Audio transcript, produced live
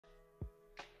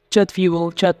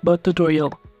Chatfuel Chatbot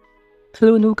tutorial.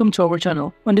 Hello and welcome to our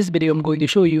channel. On this video, I'm going to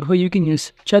show you how you can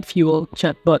use Chatfuel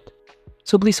Chatbot.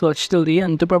 So please watch till the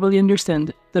end to properly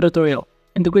understand the tutorial.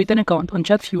 And to create an account on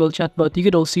Chatfuel Chatbot, you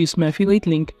could also use my affiliate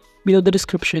link below the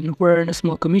description where I earn a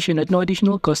small commission at no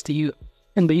additional cost to you.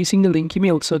 And by using the link, you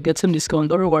may also get some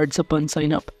discount or rewards upon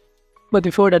sign up. But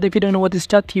before that, if you don't know what is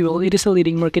Chatfuel, it is a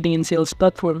leading marketing and sales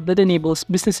platform that enables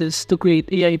businesses to create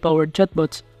AI-powered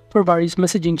chatbots for various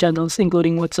messaging channels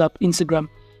including WhatsApp, Instagram,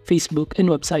 Facebook, and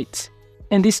websites.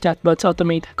 And these chatbots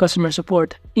automate customer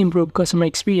support, improve customer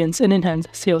experience, and enhance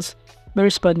sales by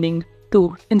responding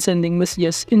to and sending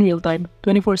messages in real time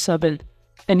 24/7.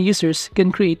 And users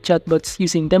can create chatbots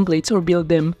using templates or build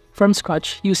them from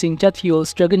scratch using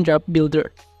Chatfuel's drag-and-drop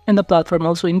builder. And the platform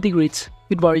also integrates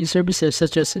with various services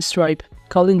such as Stripe,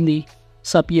 Calendly,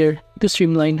 Zapier to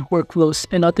streamline workflows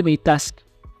and automate tasks.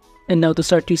 And now to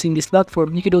start using this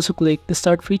platform, you could also click the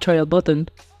Start Free Trial button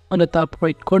on the top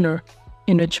right corner,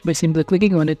 in which by simply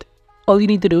clicking on it, all you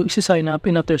need to do is to sign up,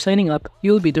 and after signing up,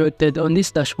 you will be directed on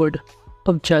this dashboard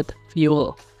of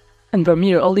Chatfuel. And from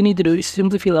here, all you need to do is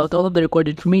simply fill out all of the required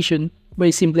information by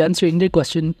simply answering their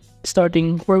question,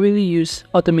 starting where will you use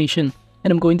automation.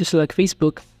 And I'm going to select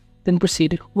Facebook, then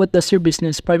proceed. What does your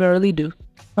business primarily do?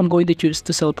 I'm going to choose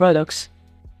to sell products,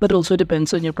 but also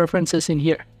depends on your preferences in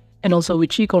here. And also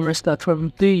which e-commerce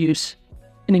platform do you use?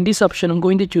 And in this option, I'm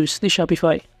going to choose the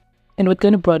Shopify. And what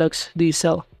kind of products do you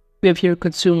sell? We have here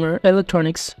consumer,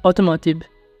 electronics, automotive,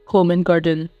 home and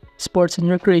garden, sports and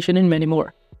recreation, and many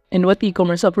more. And what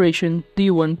e-commerce operation do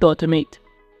you want to automate?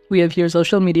 We have here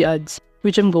social media ads,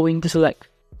 which I'm going to select.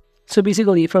 So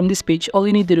basically, from this page, all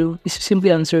you need to do is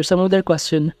simply answer some of their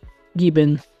questions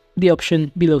given the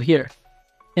option below here.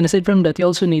 And aside from that, you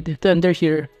also need to enter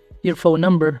here your phone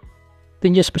number.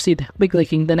 Then just proceed by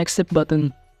clicking the next step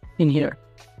button in here.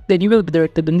 Then you will be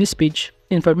directed on this page,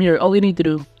 and from here all you need to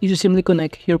do is to simply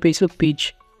connect your Facebook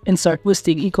page and start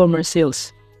boosting e-commerce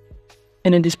sales.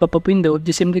 And in this pop-up window,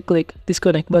 just simply click this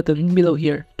connect button below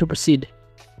here to proceed.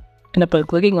 And upon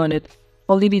clicking on it,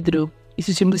 all you need to do is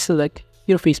to simply select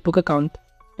your Facebook account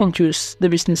and choose the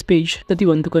business page that you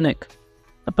want to connect.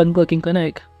 Upon clicking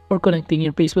connect or connecting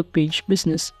your Facebook page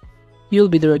business, you'll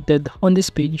be directed on this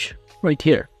page right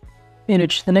here, in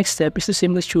which the next step is to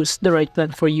simply choose the right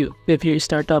plan for you. We have here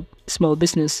startup, small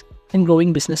business, and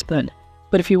growing business plan.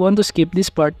 But if you want to skip this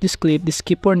part, just click the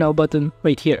skip for now button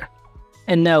right here.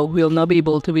 And now we'll now be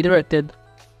able to be directed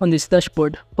on this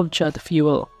dashboard of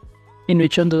Chatfuel, in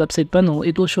which on the left side panel,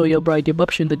 it will show you a variety of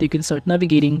options that you can start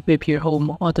navigating. We have here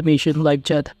home, automation, live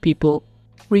chat, people,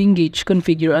 re-engage,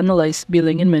 configure, analyze,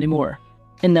 billing, and many more.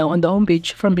 And now on the home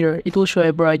page, from here, it will show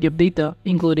a variety of data,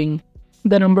 including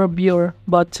the number of your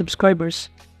bot subscribers,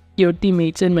 your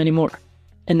teammates, and many more.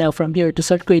 And now from here, to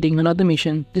start creating an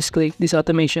automation, just click this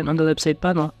automation on the left side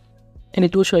panel, and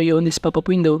it will show you on this pop-up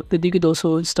window that you could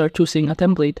also start choosing a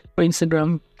template for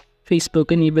Instagram,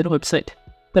 Facebook, and even website.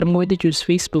 But I'm going to choose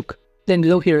Facebook. Then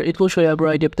below here, it will show you a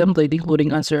variety of templates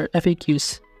including answer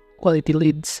FAQs, quality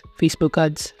leads, Facebook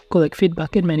ads, collect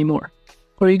feedback, and many more.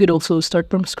 Or you could also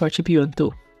start from scratch if you want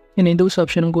to. And in those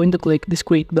options, I'm going to click this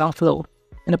create blank flow.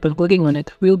 And upon clicking on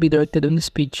it, we'll be directed on this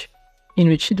page, in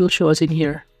which it will show us in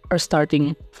here our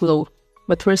starting flow.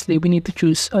 But firstly, we need to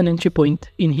choose an entry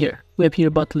point in here. We have here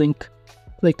bot link,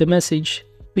 click the message,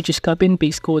 which is copy and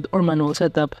paste code or manual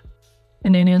setup,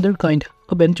 and any other kind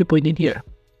of entry point in here.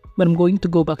 But I'm going to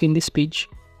go back in this page,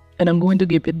 and I'm going to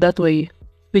give it that way,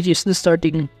 which is the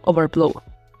starting of our flow.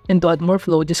 And to add more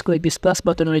flow, just click this plus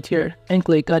button right here and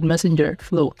click add messenger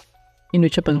flow, in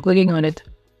which upon clicking on it,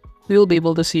 we will be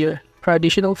able to see our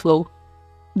additional flow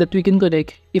that we can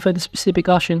connect if a specific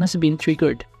action has been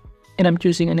triggered. And I'm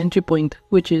choosing an entry point,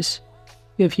 which is,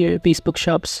 we have here Facebook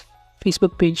shops,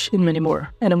 Facebook page, and many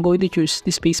more. And I'm going to choose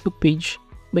this Facebook page.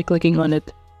 By clicking on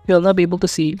it, you'll now be able to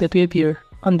see that we have here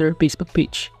under Facebook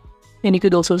page. And you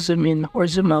could also zoom in or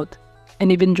zoom out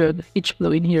and even drag each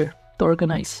flow in here to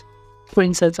organize. For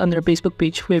instance, under Facebook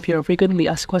page, we have here a frequently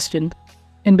asked question.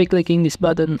 And by clicking this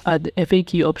button, add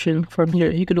FAQ option, from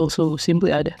here, you could also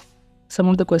simply add some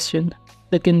of the questions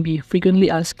that can be frequently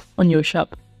asked on your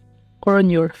shop or on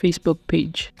your Facebook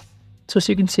page. So as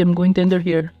you can see, I'm going to enter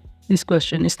here this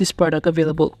question: is this product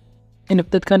available? And if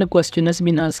that kind of question has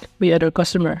been asked by other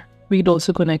customer, we could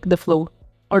also connect the flow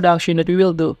or the action that we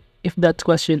will do if that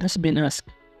question has been asked.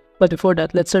 But before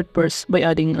that, let's start first by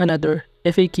adding another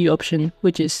FAQ option,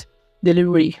 which is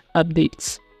delivery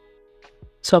updates.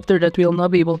 So after that, we'll now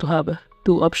be able to have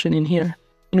two options in here,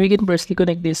 and we can firstly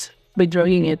connect this by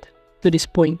dragging it to this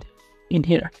point in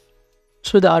here.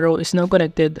 So the arrow is now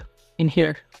connected in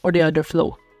here, or the other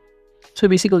flow. So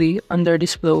basically, under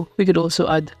this flow, we could also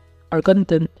add our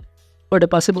content, or the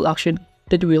possible action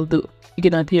that we will do. You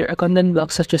can add here a content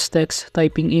block such as text,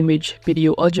 typing, image,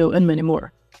 video, audio, and many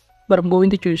more. But I'm going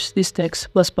to choose this text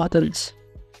plus buttons.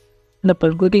 And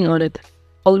upon clicking on it,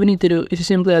 all we need to do is to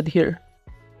simply add here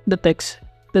the text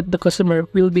that the customer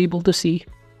will be able to see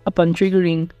upon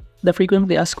triggering the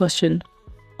frequently asked question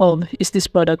of is this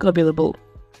product available?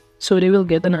 So they will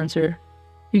get an answer.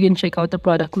 You can check out the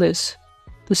product list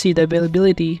to see the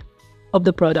availability of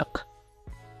the product.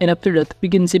 And after that, we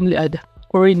can simply add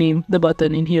or rename the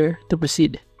button in here to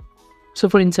proceed. So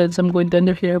for instance, I'm going to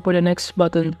enter here for the next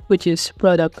button, which is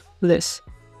product list.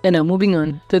 And now moving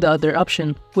on to the other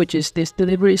option, which is this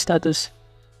delivery status.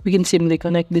 We can simply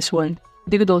connect this one.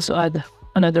 You could also add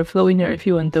another flow in here if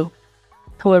you want to.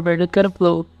 However, that kind of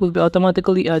flow will be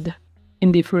automatically added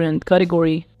in different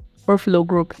category or flow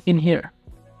group in here.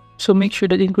 So make sure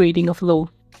that in creating a flow,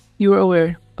 you are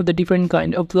aware of the different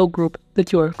kind of flow group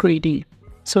that you are creating.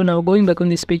 So now going back on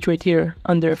this page right here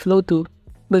under flow 2,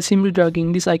 by simply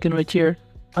dragging this icon right here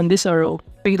on this arrow,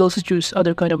 we can also choose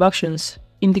other kind of actions,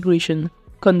 integration,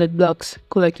 content blocks,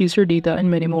 collect user data, and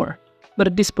many more. But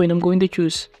at this point, I'm going to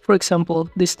choose, for example,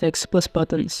 this text plus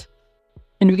buttons.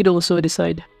 And we could also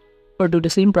decide or do the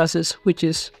same process, which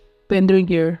is by entering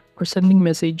here or sending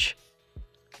message,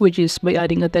 which is by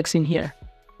adding a text in here.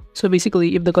 So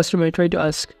basically, if the customer tried to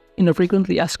ask in a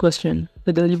frequently asked question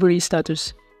the delivery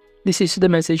status, this is the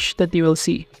message that you will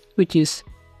see, which is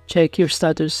check your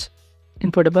status.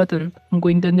 And for the button, I'm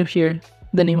going to enter here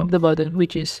the name of the button,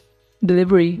 which is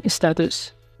delivery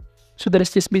status. So that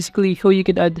is just basically how you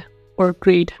can add or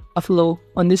create a flow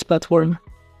on this platform.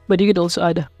 But you could also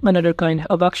add another kind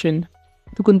of action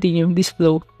to continue this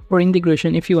flow or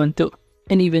integration if you want to.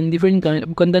 And even different kind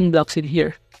of content blocks in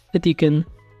here that you can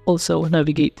also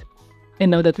navigate.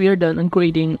 And now that we are done on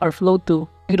creating our flow 2, you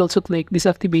could also click this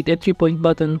activate a 3-point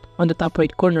button on the top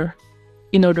right corner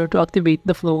in order to activate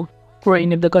the flow,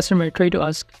 wherein if the customer try to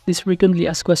ask this frequently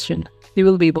asked question, they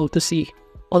will be able to see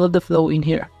all of the flow in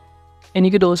here. And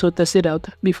you could also test it out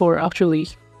before actually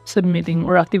submitting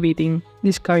or activating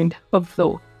this kind of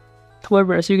flow.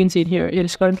 However, as you can see here, it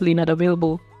is currently not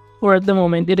available, or at the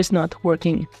moment it is not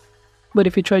working. But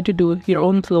if you try to do your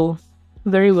own flow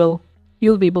very well,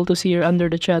 you'll be able to see here under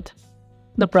the chat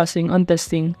the processing on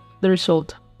testing the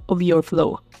result of your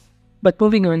flow. But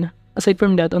moving on, aside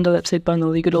from that, on the left side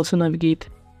panel, you could also navigate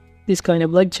this kind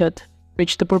of live chat,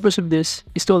 which the purpose of this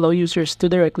is to allow users to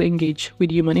directly engage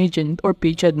with human agent or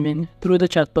page admin through the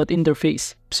chatbot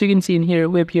interface. So you can see in here,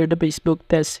 we have here the Facebook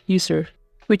test user,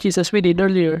 which is as we did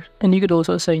earlier, and you could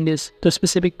also assign this to a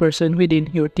specific person within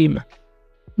your team.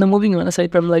 Now moving on,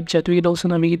 aside from live chat, we could also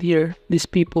navigate here these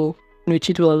people, in which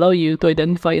it will allow you to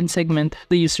identify and segment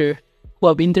the user who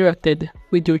have interacted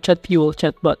with your Chatfuel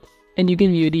chatbot, and you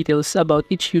can view details about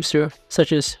each user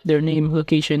such as their name,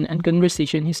 location, and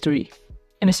conversation history.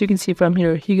 And as you can see from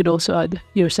here, you could also add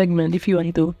your segment if you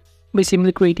want to by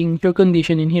simply creating your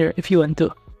condition in here if you want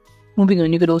to. Moving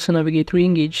on, you could also navigate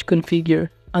re-engage, configure,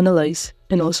 analyze,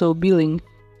 and also billing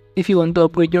if you want to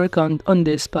upgrade your account on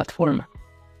this platform.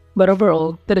 But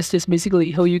overall, that is just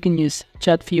basically how you can use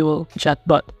Chatfuel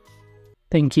chatbot.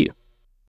 Thank you.